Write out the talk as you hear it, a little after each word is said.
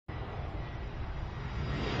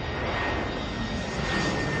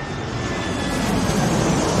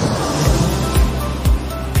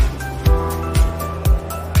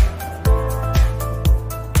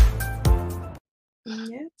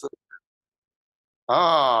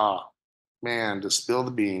Ah, man, to spill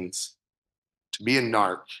the beans, to be a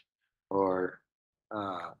narc, or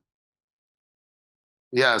uh,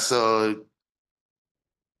 yeah. So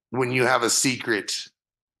when you have a secret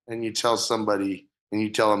and you tell somebody and you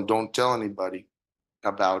tell them, don't tell anybody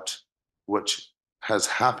about what has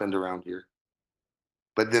happened around here.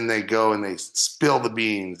 But then they go and they spill the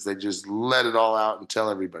beans. They just let it all out and tell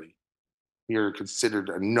everybody. You're considered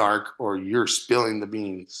a narc or you're spilling the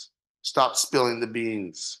beans. Stop spilling the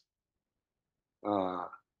beans. Uh,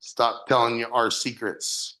 Stop telling you our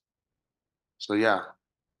secrets. So yeah,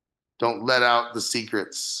 don't let out the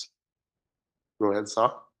secrets. Go ahead,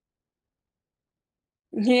 Saw.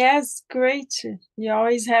 Yes, great. You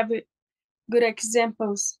always have good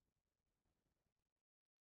examples.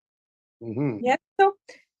 Hmm. Yes, so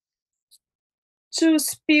to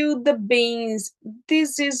spill the beans,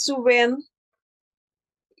 this is when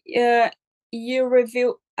uh, you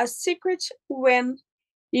reveal a secret when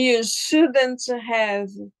you shouldn't have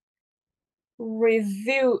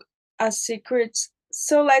revealed a secret.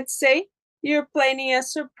 So let's say you're planning a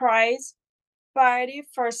surprise party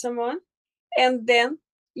for someone and then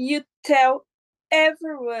you tell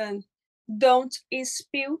everyone, don't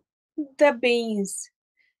spill the beans,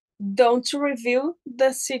 don't reveal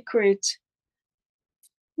the secret.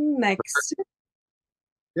 Next.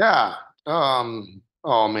 Yeah.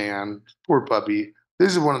 Oh man, poor puppy.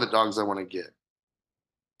 This is one of the dogs I want to get.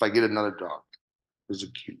 If I get another dog, there's a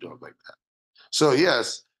cute dog like that. So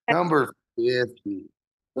yes, number 50.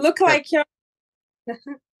 Look Yeah. like your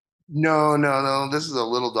No, no, no. This is a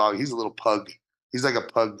little dog. He's a little pug. He's like a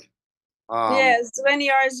pug. Um, yes, when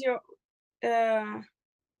yours your uh,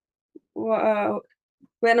 uh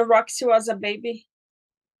when Roxy was a baby.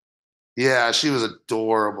 yeah, she was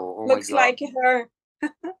adorable. Oh my Looks God. like her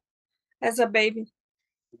as a baby.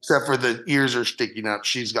 Except for the ears are sticking up.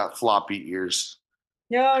 She's got floppy ears.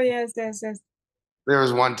 Oh yes, yes, yes. There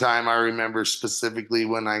was one time I remember specifically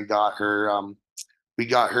when I got her. We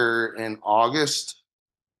got her in August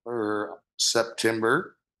or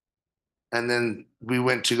September. And then we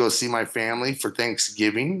went to go see my family for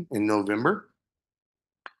Thanksgiving in November.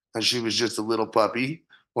 And she was just a little puppy.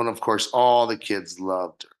 Well, of course, all the kids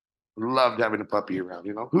loved her. Loved having a puppy around,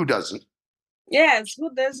 you know. Who doesn't? Yes, who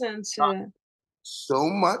doesn't? So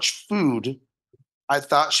much food. I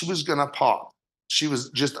thought she was gonna pop. She was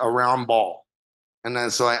just a round ball. And then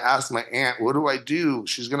so I asked my aunt, what do I do?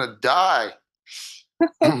 She's gonna die.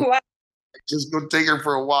 Wow, Just go take her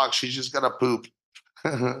for a walk. She's just gonna poop.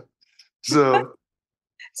 So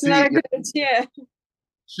it's not see, a yeah, good idea.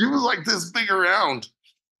 she was like this big around.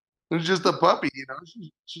 It was just a puppy, you know.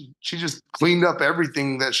 She just cleaned up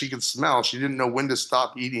everything that she could smell. She didn't know when to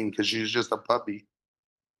stop eating because she was just a puppy.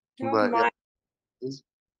 Oh But yeah, my.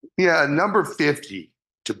 yeah, number 50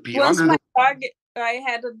 to be Once under my the. dog, I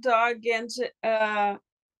had a dog and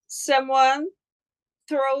someone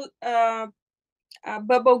throw a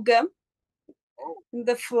bubble gum in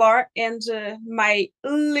the floor and my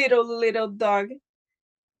little dog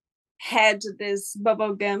had this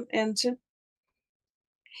bubble gum and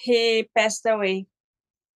he passed away.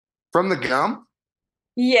 From the gum.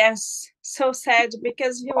 Yes, so sad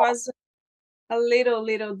because he was a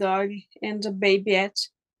little dog and a baby yet.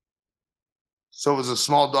 So it was a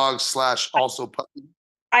small dog slash also puppy.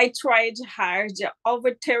 I tried hard, all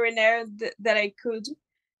veterinary that I could,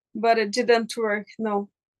 but it didn't work. No.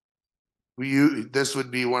 You this would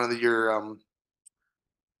be one of your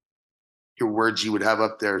words you would have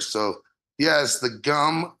up there. So yes, the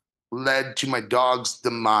gum led to my dog's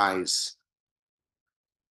demise.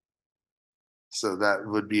 So that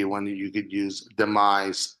would be one that you could use.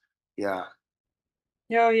 Demise. Yeah.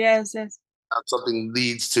 Oh yes, yes. Not something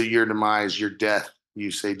leads to your demise, your death.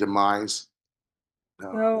 You say demise. To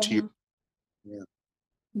your Oh, yeah.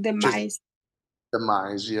 the Just mice.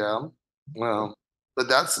 demise, yeah. Well, but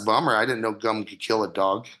that's a bummer. I didn't know gum could kill a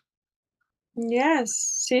dog. Yes,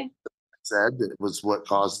 see, Said that it was what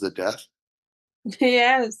caused the death.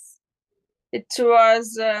 yes. It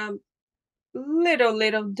was a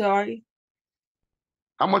little dog.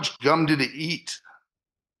 How much gum did it eat?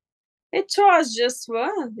 It was just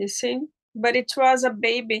one, you see, but it was a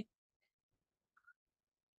baby.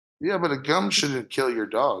 Yeah, but a gum shouldn't kill your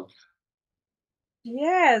dog.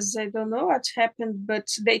 Yes, I don't know what happened, but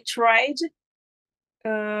they tried.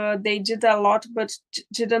 They did a lot, but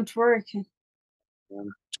didn't work.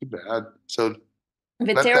 Man, too bad. So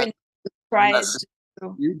let that Veterinary tried lesson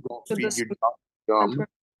to you don't do feed this. your dog gum.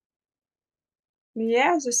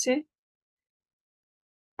 Yes, you see.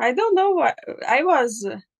 I don't know what I was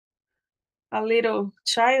a little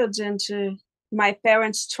child and my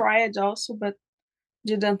parents tried also, but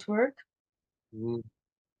didn't work. Mm,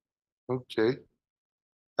 okay.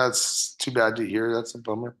 That's too bad to hear. That's a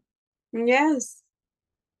bummer. Yes.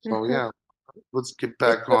 So yeah, let's get It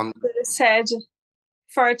back was on. very sad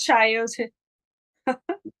for a child.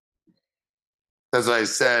 As I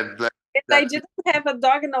said, And I that didn't have a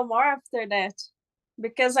dog no more after that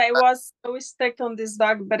because I was so stuck on this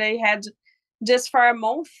dog, but I had just for a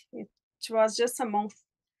month. It was just a month.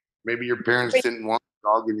 maybe your parents didn't want the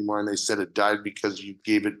dog anymore, and they said it died because you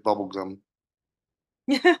gave it bubble gum.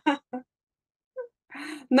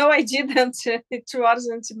 No, I didn't. It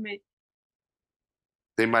wasn't me.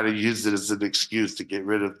 They might have used it as an excuse to get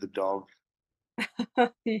rid of the dog.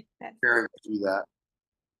 Yes. Parents do that.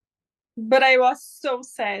 But I was so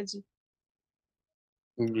sad.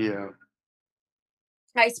 Yeah.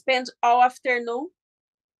 I spent all afternoon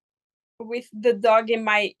with the dog in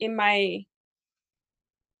my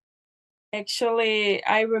actually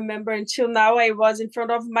I remember until now I was in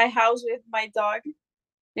front of my house with my dog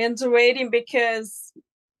and waiting because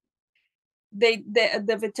the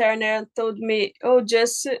veterinarian told me, oh,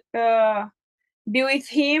 just be with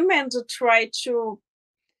him and to try to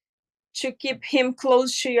keep him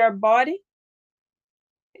close to your body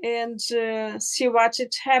and see what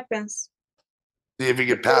it happens. See if you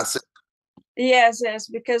could pass it. Because yes, yes,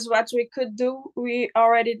 because what we could do we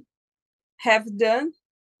already have done.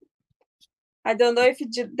 I don't know if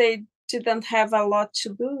they didn't have a lot to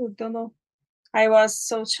do. Don't know. I was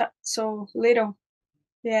so little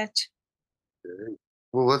yet.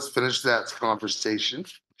 Well, let's finish that conversation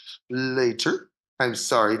later. I'm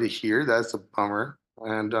sorry to hear that's a bummer,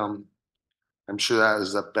 and I'm sure that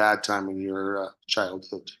was a bad time in your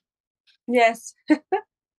childhood. Yes.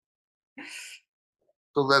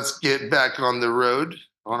 So let's get back on the road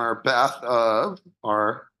on our path of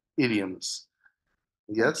our idioms.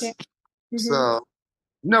 Okay. Yes. Mm-hmm. So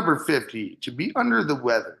number 50, to be under the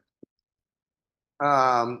weather.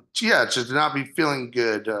 Yeah, just to not be feeling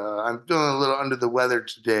good. I'm feeling a little under the weather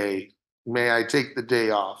today. May I take the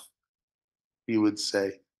day off? You would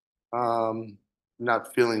say. Um,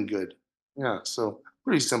 Not feeling good. Yeah, so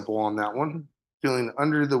pretty simple on that one. Feeling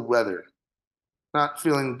under the weather. Not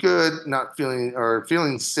feeling good, not feeling or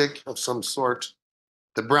feeling sick of some sort.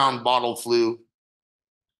 The brown bottle flu.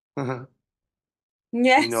 You know,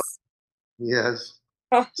 Yes. yes.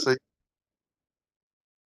 Oh, So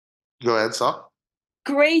go ahead, Saw.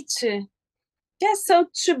 great. Yes, so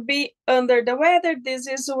to be under the weather, this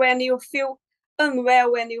is when you feel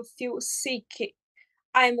unwell, when you feel sick.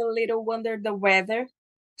 I'm a little under the weather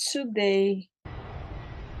today.